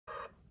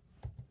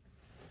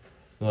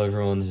Hello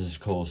everyone, this is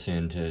Cole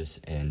Santos,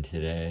 and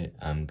today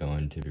I'm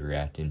going to be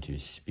reacting to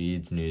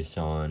Speed's new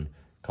song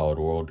called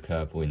World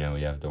Cup. We know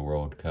we have the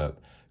World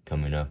Cup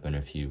coming up in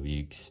a few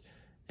weeks,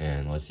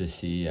 and let's just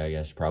see, I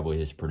guess, probably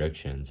his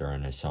predictions are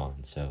in his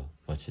song, so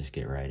let's just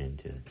get right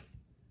into it.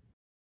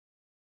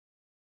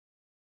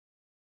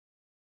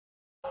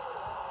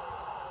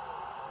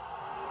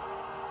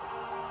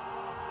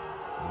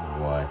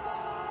 What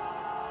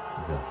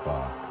the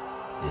fuck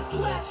is this?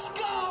 Let's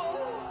go!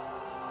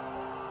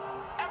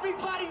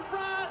 Everybody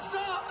rise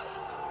up!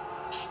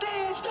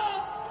 Stand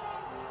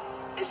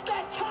up! It's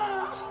that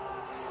time!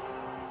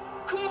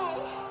 Come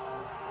on!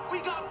 We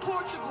got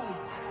Portugal,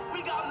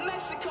 we got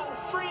Mexico,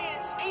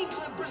 France,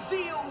 England,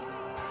 Brazil,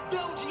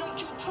 Belgium,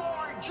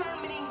 Qatar,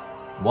 Germany,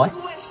 What?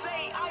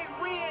 USA,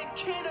 Iran,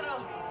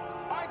 Canada,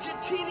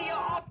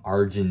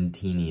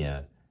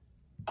 Argentina.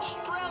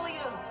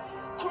 Australia,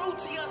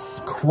 Croatia.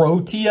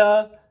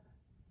 Croatia?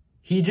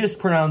 He just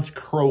pronounced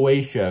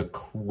Croatia,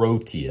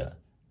 Croatia.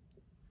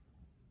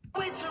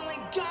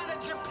 Switzerland,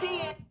 Ghana,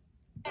 Japan,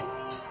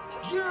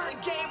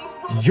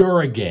 Uruguay,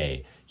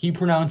 Uruguay. He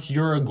pronounced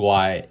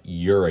Uruguay,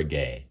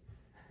 Uruguay.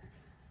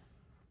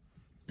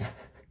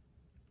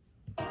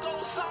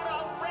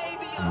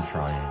 I'm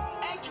trying.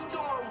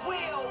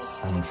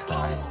 I'm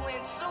trying.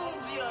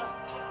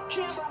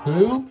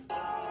 Who?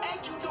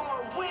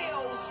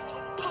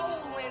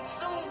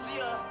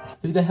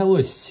 Who the hell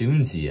is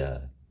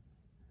Sunzia?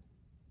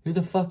 Who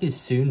the fuck is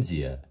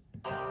Sunzia?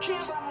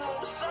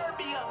 Cameroon,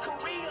 Serbia,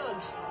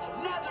 Korea,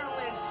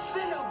 Netherlands,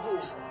 Senegal,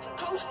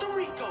 Costa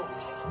Rica.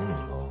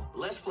 Senegal.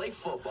 Let's play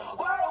football.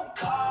 World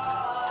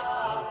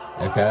Cup.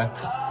 Okay.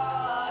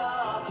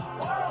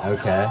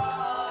 Okay.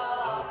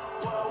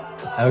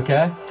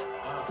 Okay.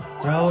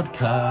 World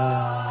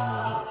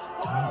Cup.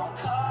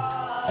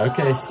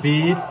 Okay,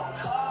 Speed.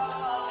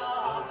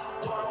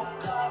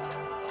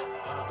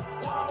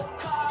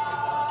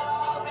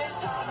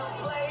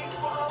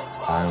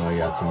 Finally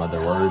got some other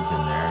words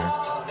in there.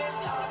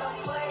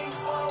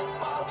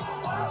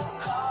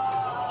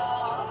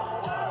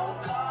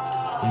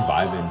 I'm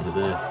vibing to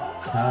this.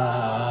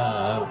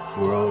 Cup,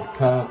 World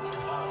Cup.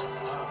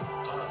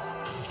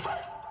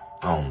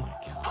 Oh my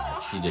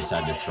god. She just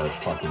had to start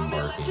fucking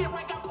barking.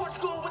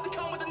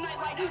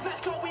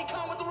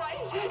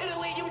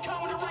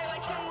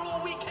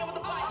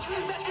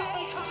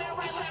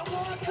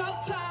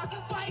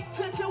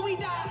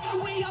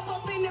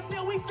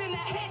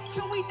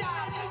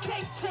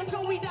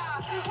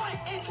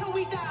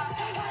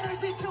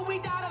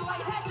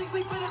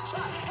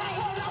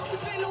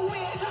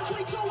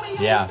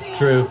 Yeah,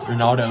 true.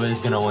 Ronaldo is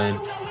gonna win.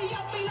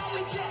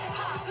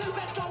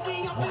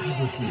 Why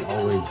does he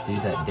always do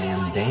that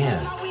damn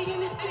dance?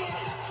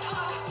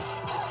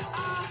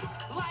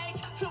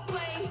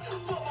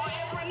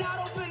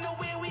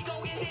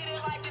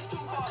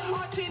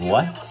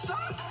 What?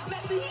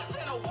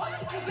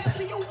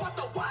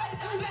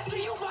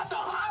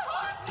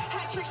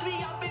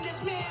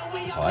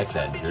 I like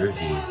that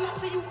jersey.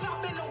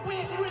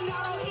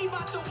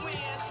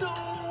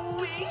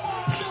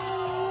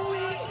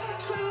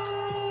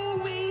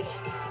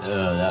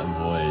 Oh, that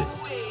voice.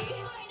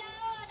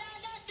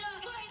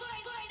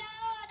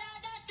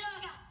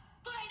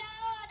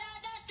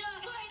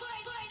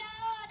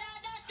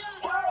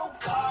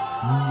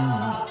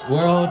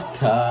 World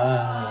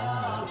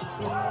Cup,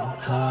 World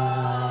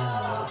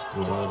Cup,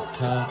 World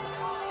Cup,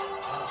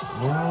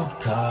 World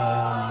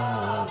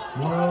Cup,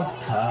 World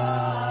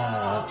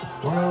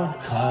Cup, World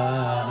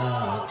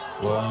Cup,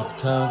 World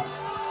Cup,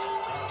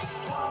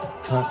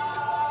 Cup.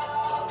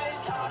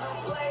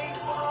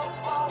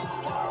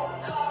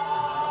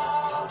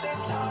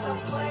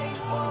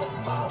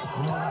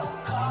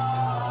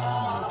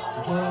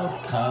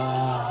 World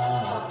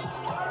Cup.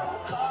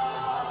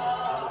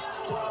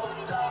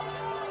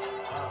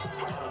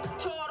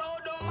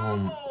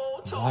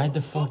 Why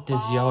the fuck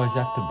does he always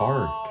have to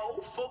bark?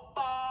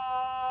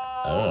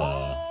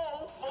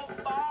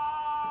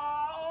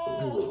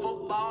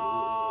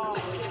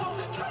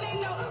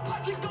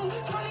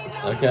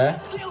 Okay.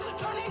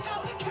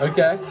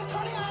 Okay.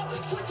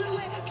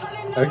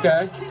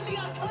 Okay.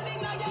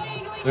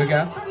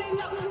 Okay.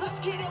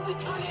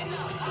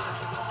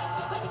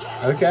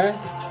 Okay.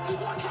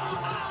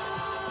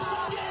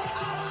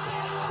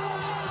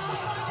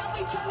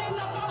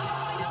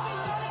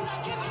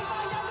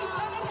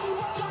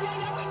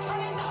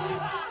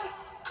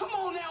 Come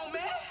on now,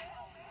 man.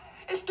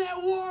 It's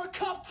that World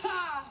Cup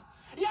time.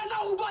 Y'all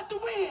know who about to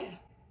win.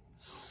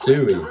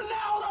 Suey.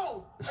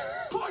 Ronaldo.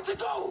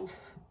 Portugal.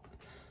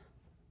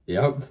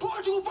 Yep.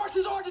 Portugal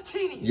versus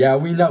Argentina. Yeah,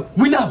 we know.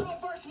 We know.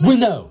 We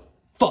know.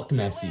 Fuck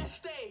Messi.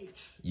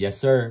 Yes,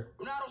 sir.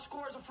 Ronaldo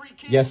scores a free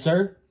kick. Yes,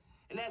 sir.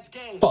 And that's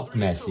game. Fuck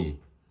Messi.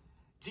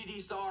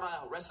 GG's to all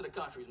the rest of the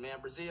countries, man.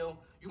 Brazil,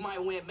 you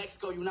might win.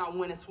 Mexico, you not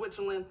winning.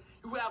 Switzerland,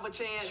 you have a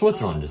chance.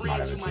 Switzerland does not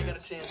France, have a you might chance.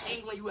 got a chance.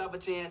 England, you have a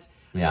chance.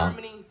 Yeah.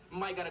 Germany, you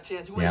might got a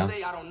chance.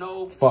 USA, I don't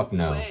know. Fuck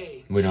no.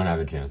 Hey, we don't have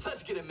a chance.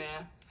 Let's get it,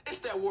 man. It's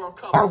that World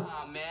Cup Ow.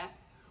 time, man.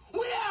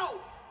 We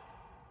out!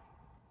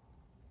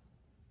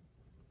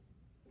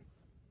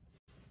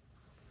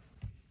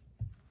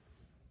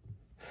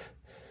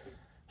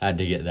 Had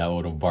to get that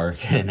little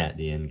bark in at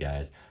the end,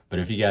 guys. But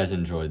if you guys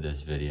enjoyed this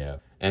video,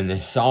 and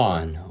this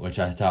song, which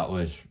I thought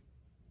was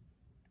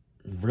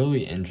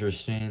really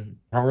interesting,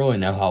 I don't really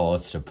know how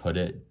else to put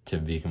it, to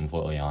be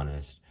completely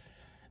honest.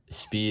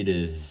 Speed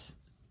is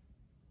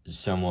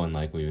someone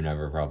like we've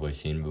never probably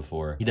seen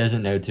before. He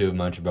doesn't know too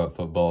much about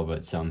football,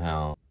 but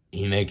somehow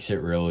he makes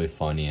it really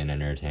funny and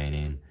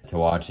entertaining to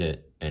watch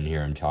it and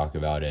hear him talk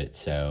about it.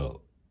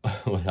 So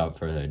without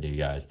further ado,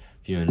 guys,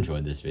 if you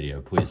enjoyed this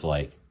video, please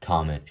like,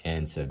 comment,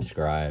 and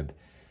subscribe.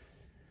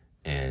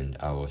 And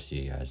I will see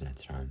you guys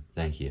next time.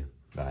 Thank you.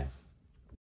 Bye.